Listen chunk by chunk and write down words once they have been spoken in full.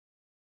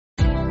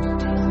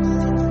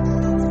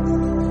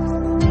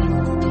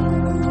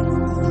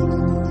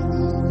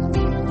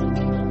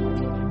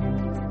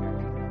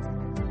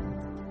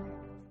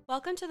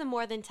Welcome to the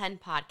More Than 10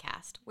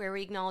 podcast, where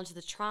we acknowledge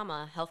the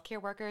trauma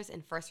healthcare workers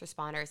and first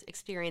responders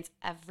experience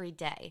every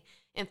day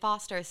and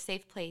foster a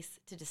safe place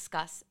to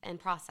discuss and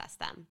process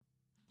them.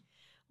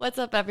 What's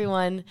up,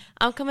 everyone?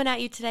 I'm coming at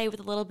you today with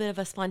a little bit of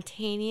a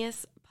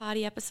spontaneous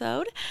potty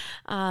episode,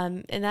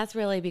 and that's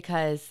really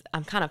because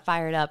I'm kind of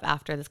fired up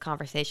after this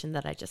conversation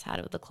that I just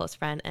had with a close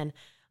friend, and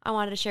I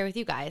wanted to share with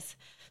you guys.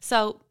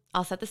 So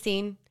I'll set the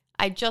scene.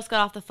 I just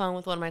got off the phone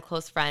with one of my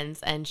close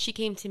friends, and she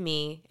came to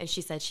me, and she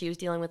said she was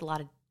dealing with a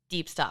lot of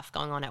deep stuff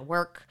going on at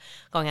work,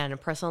 going on in her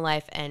personal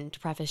life, and to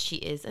preface, she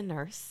is a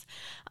nurse.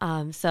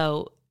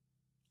 So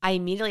I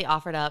immediately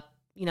offered up,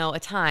 a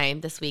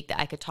time this week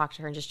that I could talk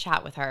to her and just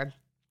chat with her,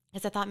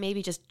 because I thought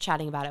maybe just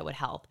chatting about it would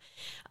help.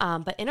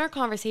 But in our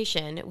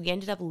conversation, we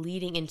ended up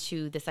leading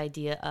into this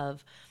idea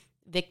of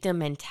victim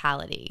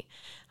mentality.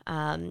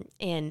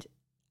 And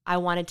I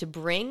wanted to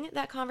bring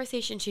that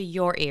conversation to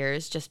your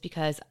ears just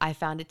because I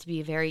found it to be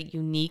a very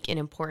unique and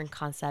important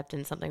concept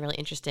and something really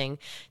interesting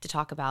to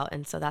talk about.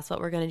 And so that's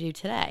what we're going to do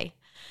today.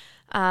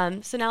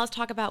 So now let's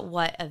talk about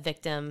what a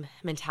victim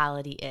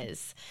mentality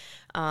is.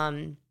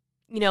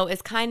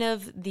 It's kind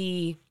of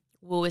the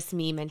woe is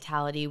me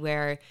mentality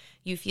where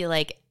you feel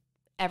like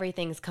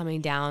everything's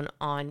coming down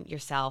on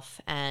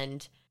yourself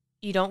and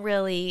you don't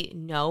really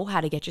know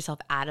how to get yourself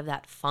out of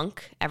that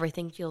funk.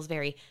 Everything feels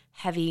very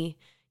heavy.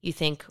 You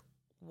think,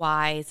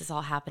 why is this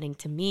all happening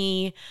to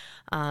me?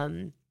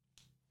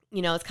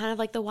 It's kind of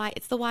like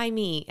it's the why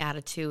me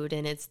attitude,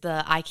 and it's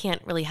the I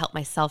can't really help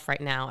myself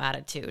right now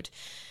attitude.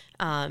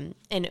 And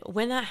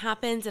when that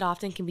happens, it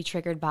often can be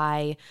triggered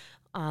by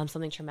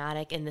something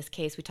traumatic. In this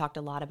case, we talked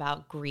a lot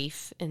about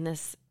grief in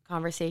this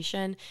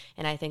conversation,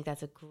 and I think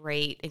that's a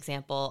great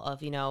example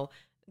of,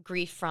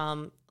 grief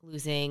from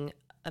losing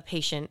a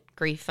patient,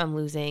 grief from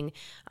losing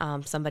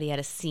somebody at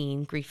a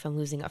scene, grief from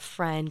losing a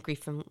friend,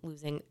 grief from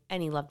losing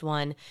any loved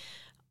one.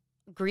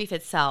 Grief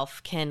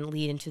itself can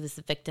lead into this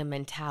victim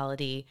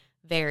mentality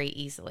very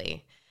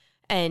easily.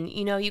 And,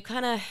 you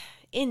kind of,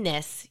 in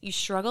this, you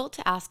struggle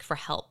to ask for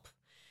help.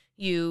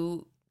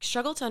 You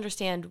struggle to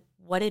understand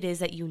what it is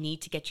that you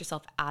need to get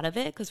yourself out of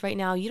it, because right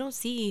now you don't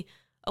see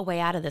a way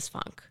out of this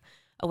funk,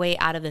 a way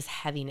out of this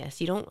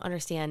heaviness. You don't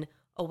understand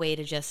a way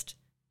to just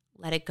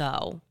let it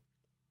go.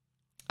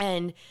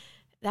 And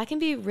that can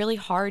be really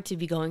hard to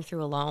be going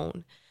through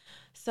alone.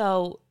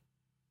 So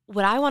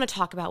what I want to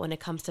talk about when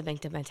it comes to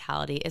victim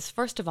mentality is,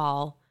 first of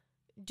all,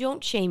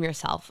 don't shame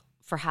yourself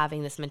for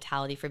having this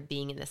mentality, for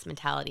being in this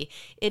mentality.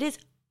 It is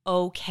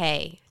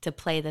okay to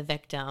play the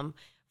victim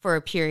for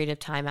a period of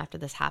time after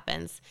this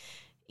happens.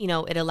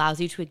 It allows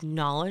you to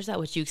acknowledge that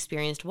what you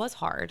experienced was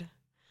hard.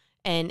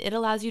 And it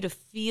allows you to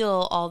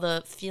feel all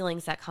the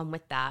feelings that come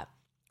with that,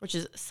 which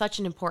is such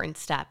an important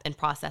step in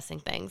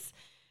processing things.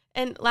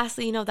 And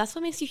lastly, that's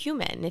what makes you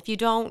human. If you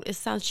don't, it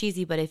sounds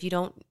cheesy, but if you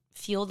don't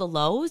feel the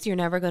lows, you're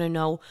never going to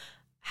know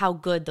how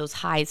good those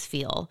highs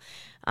feel.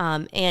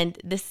 And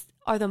this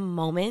are the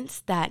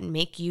moments that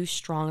make you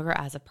stronger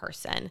as a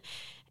person.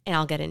 And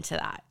I'll get into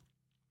that.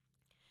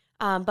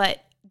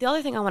 But the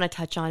other thing I want to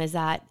touch on is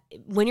that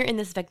when you're in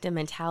this victim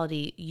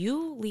mentality,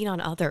 you lean on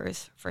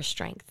others for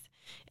strength.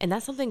 And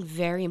that's something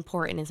very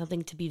important and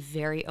something to be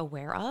very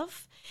aware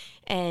of.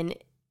 And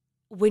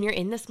when you're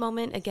in this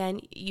moment,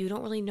 again, you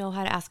don't really know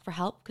how to ask for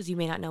help because you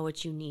may not know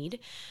what you need.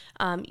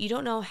 You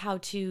don't know how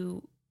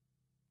to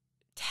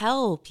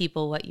tell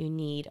people what you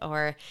need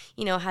or,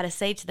 how to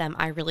say to them,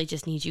 I really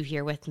just need you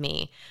here with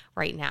me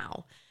right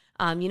now.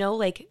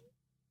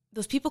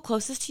 Those people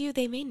closest to you,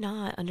 they may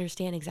not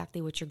understand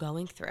exactly what you're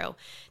going through.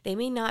 They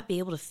may not be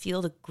able to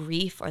feel the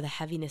grief or the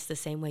heaviness the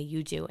same way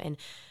you do. And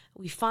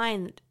we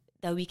find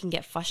that we can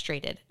get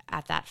frustrated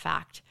at that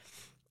fact.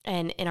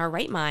 And in our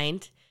right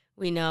mind,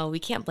 we know we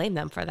can't blame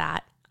them for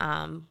that.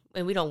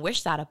 And we don't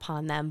wish that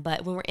upon them.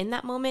 But when we're in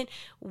that moment,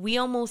 we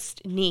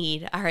almost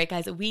need, all right,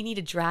 guys, we need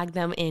to drag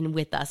them in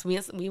with us.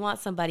 We want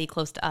somebody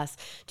close to us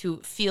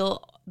to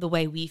feel the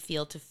way we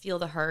feel, to feel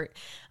the hurt.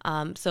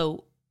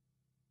 So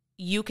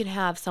you can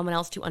have someone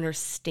else to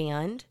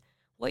understand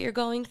what you're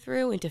going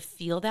through and to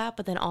feel that,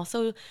 but then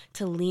also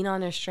to lean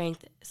on their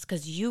strength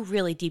because you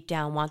really deep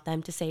down want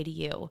them to say to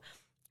you,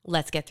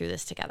 let's get through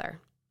this together.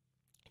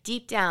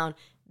 Deep down,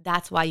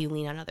 that's why you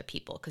lean on other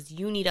people, because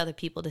you need other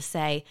people to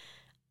say,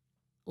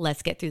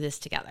 let's get through this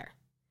together.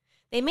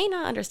 They may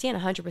not understand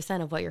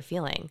 100% of what you're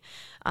feeling.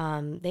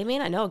 They may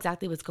not know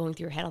exactly what's going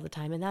through your head all the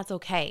time, and that's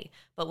okay.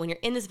 But when you're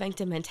in this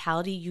victim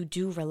mentality, you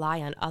do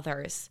rely on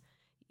others.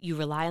 You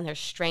rely on their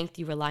strength.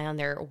 You rely on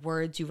their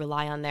words. You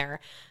rely on their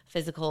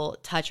physical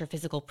touch or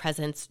physical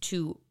presence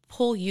to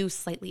pull you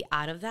slightly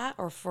out of that,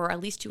 or for at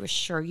least to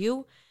assure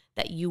you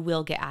that you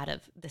will get out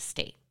of the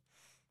state.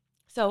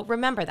 So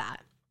remember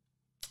that.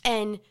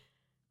 And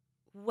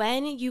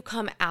when you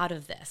come out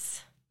of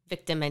this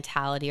victim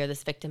mentality or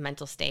this victim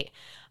mental state,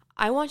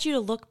 I want you to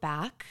look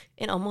back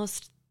and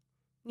almost,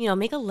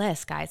 make a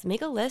list, guys.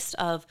 Make a list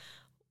of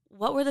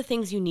what were the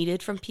things you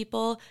needed from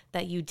people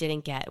that you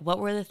didn't get? What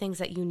were the things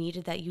that you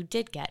needed that you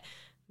did get?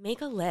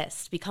 Make a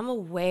list. Become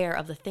aware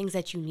of the things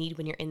that you need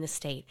when you're in the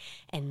state.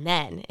 And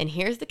then, and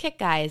here's the kick,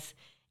 guys,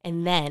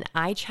 And then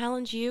I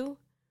challenge you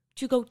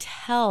to go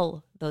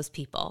tell those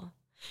people,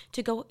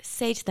 to go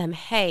say to them,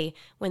 hey,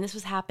 when this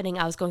was happening,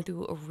 I was going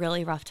through a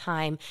really rough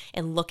time.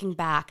 And looking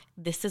back,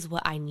 this is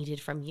what I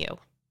needed from you.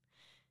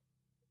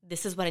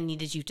 This is what I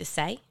needed you to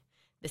say.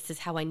 This is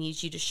how I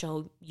need you to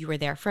show you were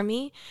there for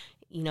me.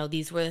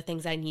 These were the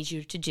things I need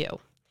you to do.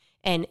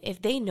 And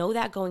if they know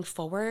that going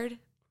forward,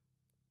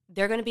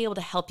 they're going to be able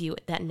to help you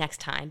that next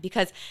time.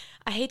 Because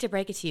I hate to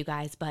break it to you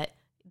guys, but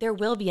there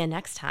will be a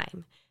next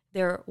time.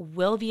 There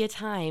will be a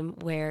time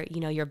where,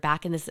 you're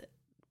back in this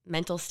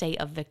mental state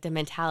of victim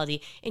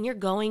mentality, and you're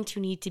going to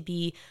need to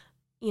be,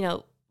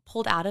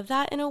 pulled out of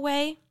that in a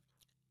way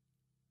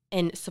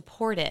and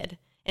supported.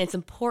 And it's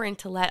important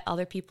to let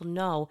other people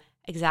know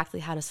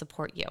exactly how to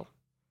support you.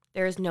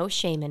 There is no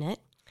shame in it.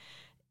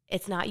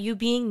 It's not you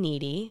being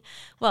needy.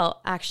 Well,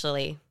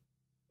 actually,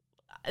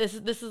 this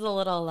is a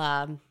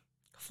little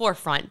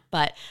forefront,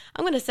 but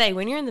I'm going to say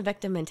when you're in the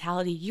victim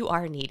mentality, you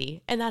are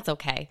needy, and that's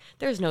okay.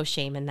 There's no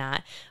shame in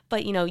that.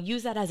 But,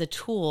 use that as a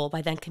tool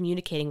by then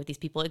communicating with these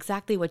people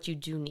exactly what you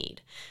do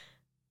need,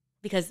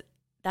 because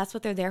that's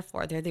what they're there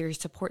for. They're their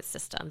support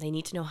system. They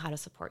need to know how to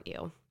support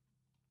you.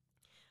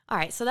 All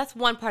right, so that's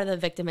one part of the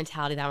victim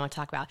mentality that I want to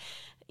talk about.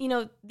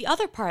 The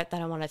other part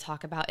that I want to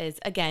talk about is,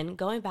 again,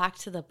 going back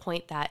to the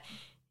point that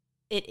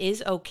it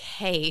is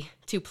okay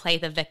to play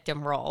the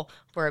victim role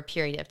for a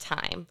period of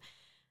time.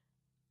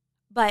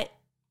 But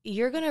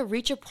you're going to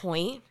reach a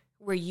point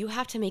where you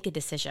have to make a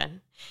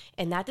decision.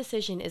 And that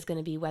decision is going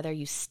to be whether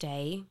you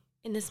stay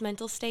in this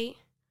mental state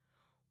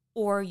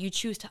or you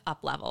choose to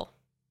up level.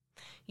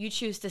 You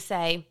choose to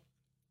say,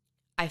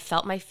 I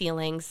felt my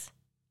feelings.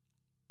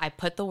 I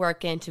put the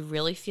work in to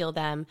really feel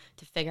them,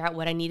 to figure out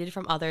what I needed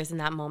from others in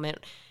that moment.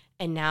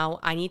 And now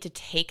I need to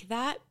take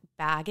that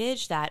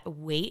baggage, that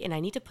weight, and I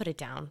need to put it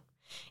down.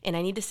 And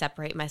I need to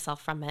separate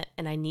myself from it.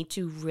 And I need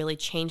to really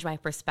change my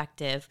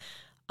perspective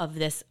of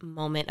this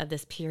moment, of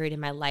this period in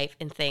my life,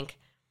 and think,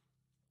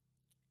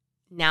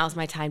 now's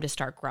my time to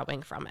start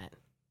growing from it.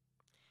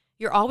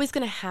 You're always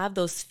going to have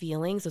those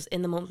feelings, those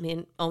in the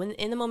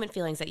moment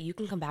feelings that you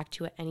can come back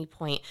to at any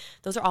point.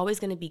 Those are always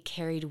going to be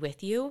carried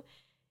with you.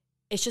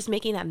 It's just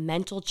making that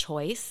mental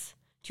choice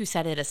to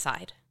set it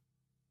aside.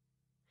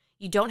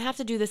 You don't have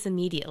to do this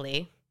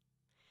immediately.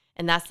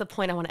 And that's the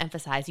point I want to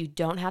emphasize. You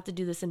don't have to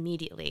do this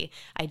immediately.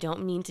 I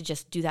don't mean to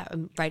just do that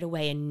right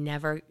away and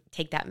never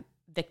take that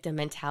victim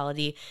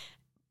mentality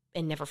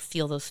and never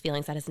feel those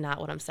feelings. That is not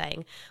what I'm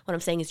saying. What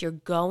I'm saying is you're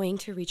going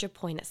to reach a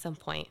point at some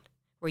point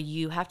where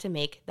you have to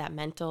make that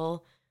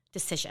mental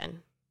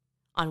decision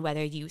on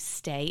whether you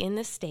stay in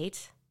this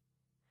state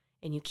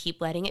and you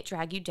keep letting it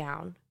drag you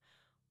down,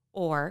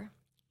 or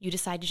you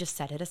decide to just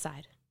set it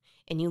aside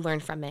and you learn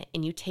from it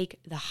and you take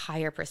the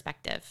higher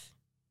perspective.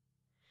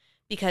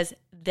 Because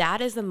that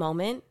is the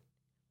moment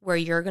where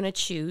you're going to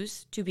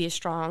choose to be a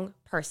strong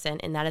person,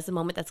 and that is the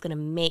moment that's going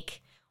to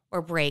make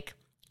or break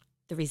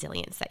the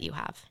resilience that you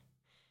have.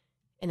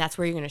 And that's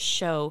where you're going to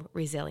show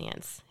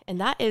resilience.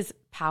 And that is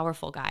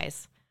powerful,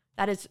 guys.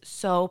 That is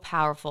so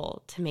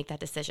powerful to make that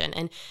decision.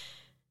 And,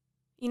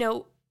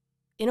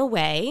 in a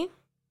way,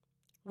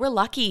 we're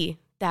lucky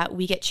that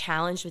we get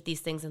challenged with these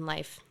things in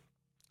life,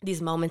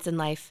 these moments in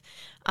life,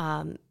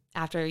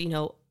 after,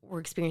 we're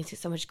experiencing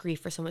so much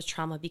grief or so much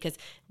trauma, because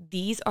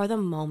these are the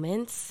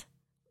moments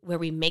where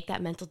we make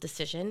that mental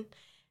decision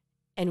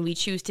and we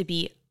choose to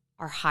be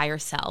our higher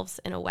selves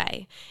in a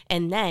way.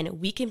 And then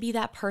we can be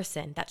that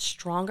person, that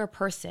stronger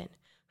person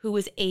who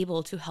is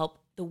able to help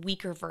the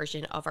weaker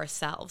version of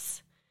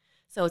ourselves.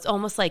 So it's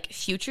almost like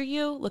future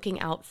you looking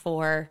out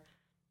for,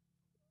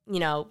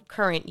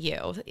 current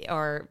you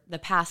or the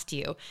past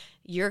you.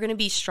 You're going to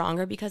be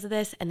stronger because of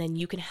this, and then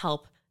you can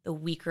help the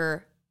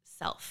weaker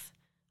self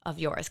of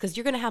yours, because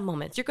you're going to have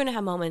moments. You're going to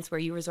have moments where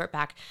you resort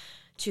back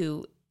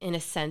to, in a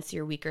sense,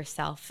 your weaker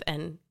self.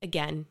 And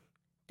again,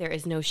 there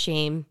is no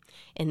shame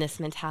in this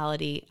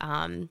mentality.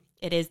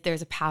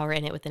 There's a power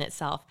in it within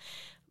itself.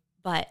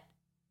 But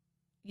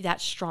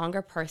that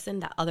stronger person,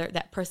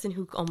 that person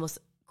who almost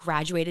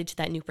graduated to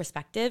that new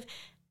perspective,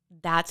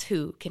 that's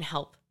who can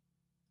help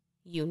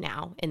you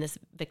now in this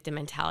victim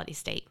mentality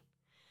state.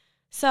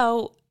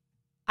 So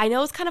I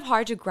know it's kind of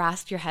hard to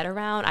grasp your head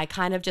around. I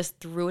kind of just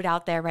threw it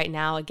out there right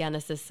now. Again,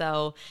 this is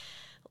so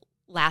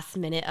last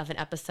minute of an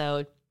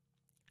episode.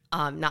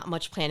 Not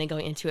much planning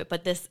going into it,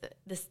 but this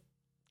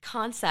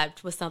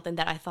concept was something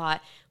that I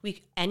thought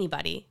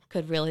anybody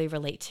could really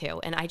relate to.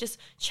 And I just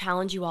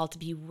challenge you all to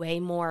be way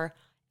more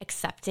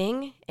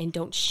accepting and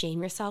don't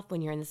shame yourself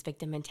when you're in this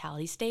victim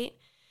mentality state.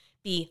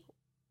 Be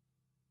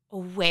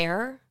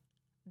aware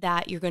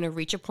that you're going to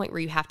reach a point where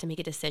you have to make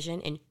a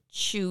decision, and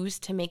choose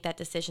to make that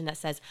decision that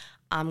says,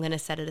 I'm going to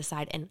set it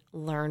aside and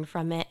learn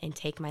from it and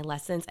take my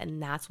lessons.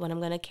 And that's what I'm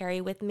going to carry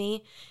with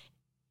me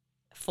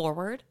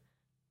forward.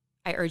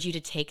 I urge you to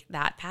take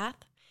that path.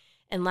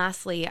 And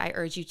lastly, I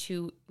urge you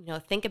to,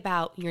 think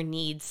about your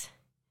needs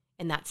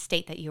in that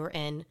state that you were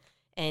in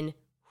and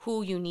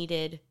who you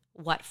needed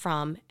what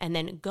from, and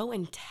then go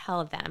and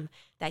tell them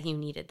that you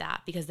needed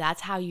that, because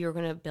that's how you're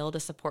going to build a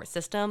support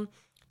system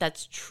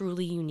that's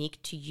truly unique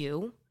to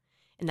you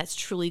and that's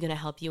truly going to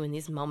help you in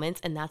these moments.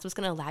 And that's what's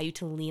going to allow you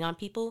to lean on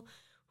people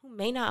who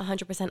may not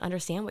 100%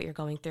 understand what you're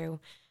going through.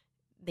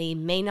 They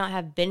may not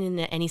have been in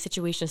any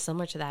situation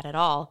similar to that at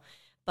all,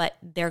 but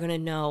they're going to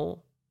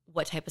know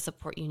what type of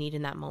support you need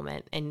in that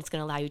moment. And it's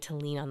going to allow you to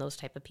lean on those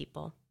type of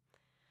people.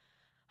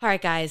 All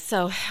right, guys.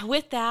 So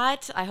with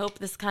that, I hope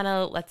this kind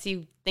of lets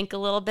you think a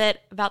little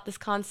bit about this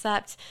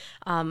concept.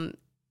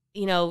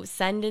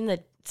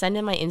 Send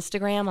in my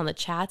Instagram on the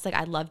chats. Like,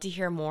 I'd love to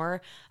hear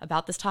more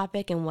about this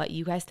topic and what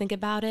you guys think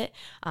about it.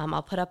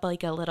 I'll put up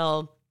like a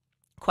little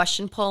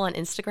question poll on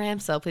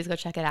Instagram, so please go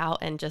check it out.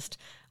 And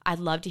I'd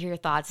love to hear your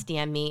thoughts.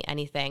 DM me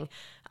anything.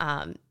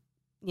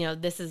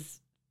 This is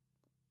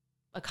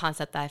a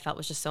concept that I felt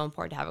was just so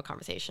important to have a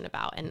conversation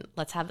about, and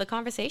let's have the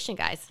conversation,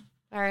 guys.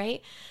 All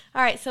right.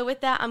 So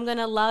with that, I'm going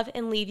to love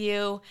and leave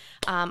you.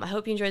 I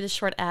hope you enjoyed this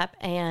short ep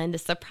and the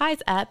surprise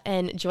ep,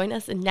 and join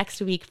us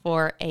next week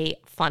for a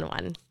fun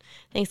one.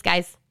 Thanks,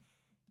 guys.